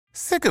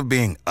Sick of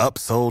being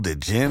upsold at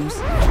gyms?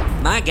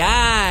 My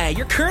guy,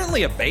 you're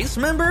currently a base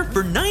member?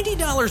 For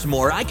 $90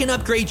 more, I can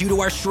upgrade you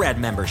to our Shred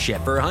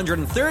membership. For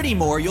 $130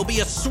 more, you'll be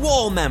a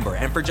Swole member.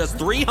 And for just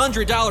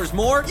 $300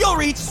 more, you'll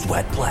reach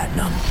Sweat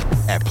Platinum.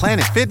 At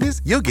Planet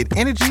Fitness, you'll get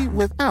energy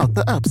without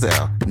the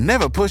upsell.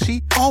 Never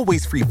pushy,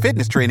 always free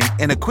fitness training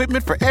and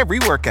equipment for every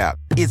workout.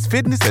 It's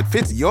fitness that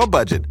fits your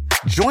budget.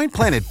 Join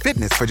Planet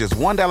Fitness for just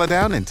 $1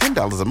 down and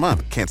 $10 a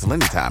month. Cancel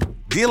anytime.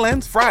 Deal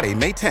ends Friday,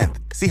 May 10th.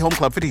 See Home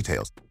Club for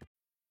details.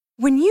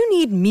 When you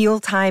need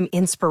mealtime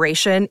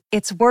inspiration,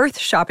 it's worth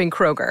shopping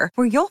Kroger,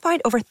 where you'll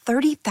find over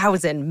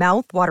 30,000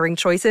 mouth-watering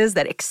choices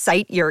that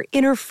excite your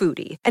inner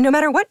foodie. And no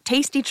matter what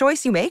tasty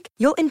choice you make,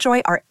 you'll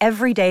enjoy our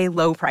everyday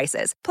low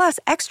prices, plus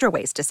extra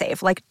ways to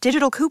save, like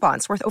digital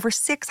coupons worth over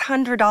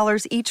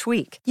 $600 each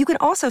week. You can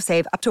also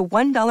save up to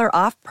 $1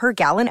 off per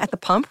gallon at the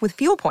pump with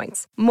fuel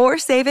points. More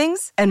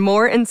savings and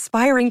more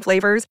inspiring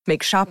flavors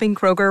make shopping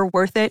Kroger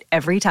worth it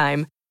every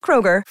time.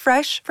 Kroger,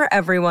 fresh for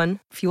everyone.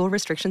 Fuel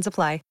restrictions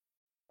apply.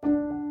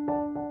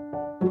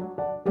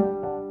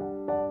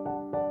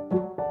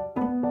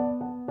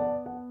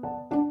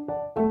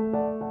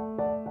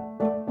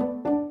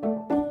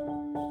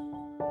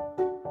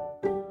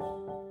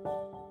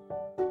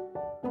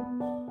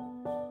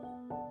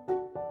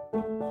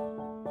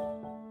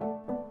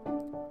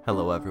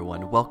 Hello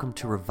everyone, welcome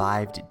to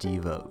Revived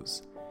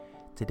Devos.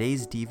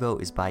 Today's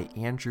Devo is by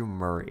Andrew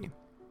Murray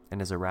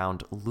and is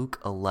around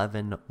Luke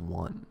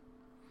 11:1.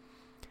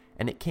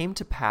 And it came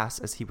to pass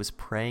as he was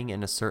praying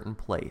in a certain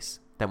place,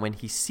 that when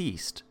he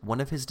ceased, one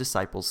of his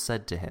disciples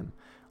said to him,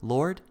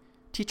 Lord,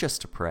 teach us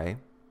to pray.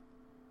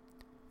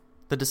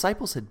 The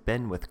disciples had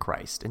been with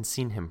Christ and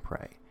seen him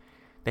pray.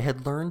 They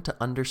had learned to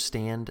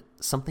understand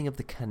something of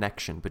the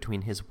connection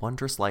between his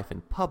wondrous life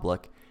in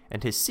public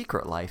and his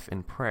secret life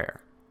in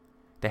prayer.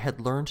 They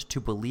had learned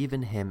to believe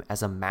in him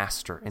as a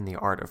master in the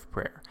art of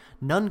prayer.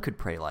 None could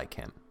pray like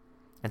him.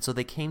 And so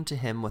they came to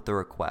him with the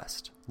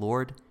request,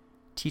 Lord,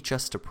 teach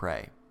us to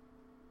pray.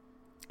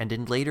 And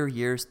in later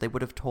years, they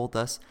would have told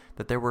us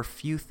that there were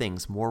few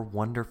things more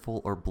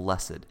wonderful or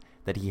blessed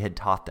that he had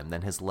taught them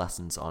than his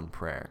lessons on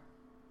prayer.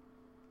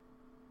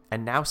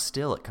 And now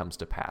still it comes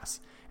to pass,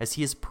 as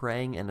he is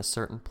praying in a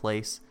certain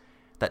place,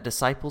 that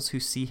disciples who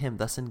see him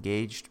thus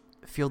engaged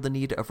feel the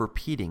need of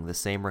repeating the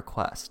same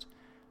request.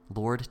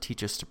 Lord,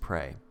 teach us to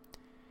pray.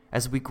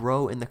 As we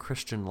grow in the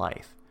Christian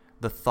life,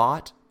 the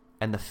thought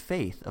and the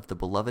faith of the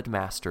beloved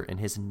Master in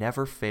his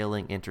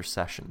never-failing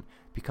intercession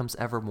becomes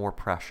ever more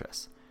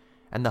precious,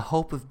 and the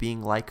hope of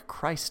being like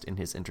Christ in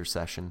his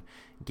intercession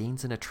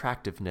gains an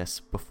attractiveness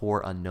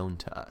before unknown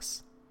to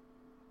us.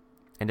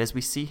 And as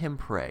we see him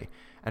pray,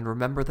 and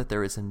remember that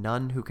there is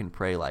none who can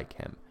pray like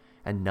him,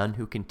 and none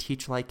who can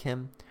teach like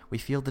him, we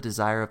feel the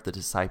desire of the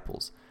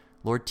disciples,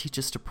 Lord, teach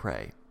us to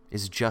pray,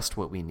 is just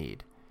what we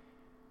need.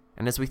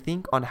 And as we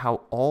think on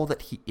how all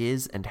that he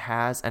is and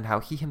has, and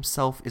how he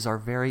himself is our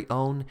very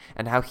own,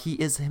 and how he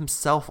is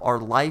himself our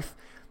life,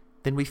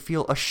 then we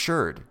feel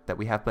assured that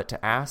we have but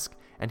to ask,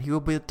 and he will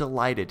be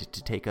delighted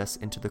to take us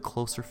into the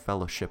closer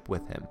fellowship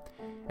with him,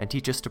 and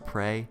teach us to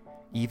pray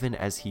even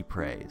as he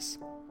prays.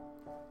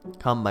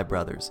 Come, my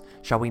brothers,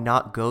 shall we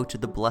not go to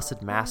the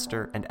blessed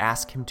Master and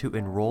ask him to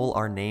enroll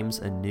our names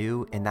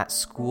anew in that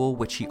school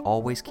which he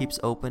always keeps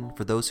open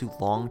for those who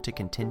long to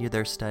continue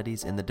their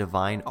studies in the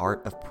divine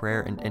art of prayer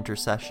and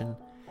intercession?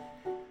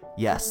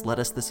 Yes, let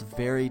us this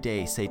very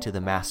day say to the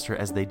Master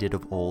as they did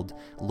of old,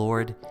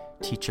 Lord,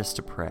 teach us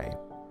to pray.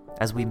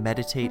 As we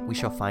meditate, we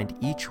shall find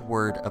each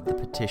word of the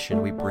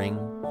petition we bring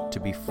to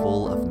be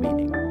full of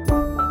meaning.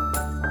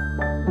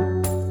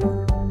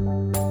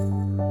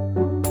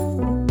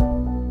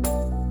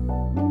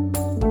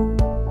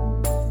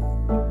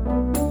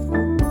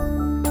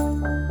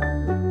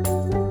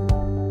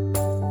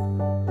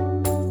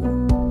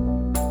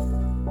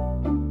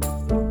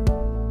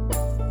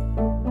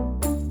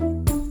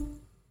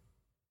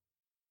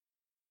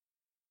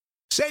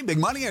 Save big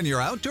money on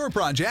your outdoor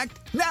project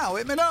now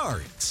at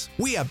Menards.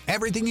 We have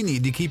everything you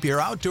need to keep your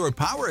outdoor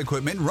power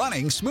equipment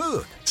running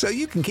smooth, so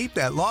you can keep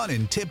that lawn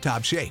in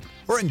tip-top shape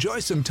or enjoy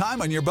some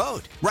time on your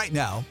boat. Right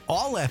now,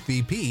 all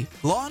FVP,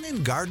 lawn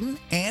and garden,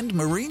 and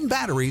marine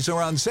batteries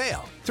are on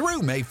sale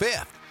through May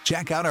 5th.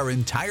 Check out our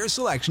entire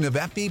selection of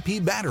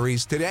FVP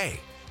batteries today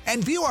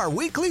and view our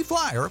weekly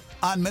flyer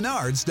on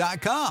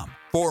Menards.com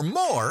for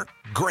more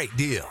great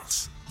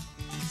deals.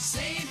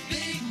 Save big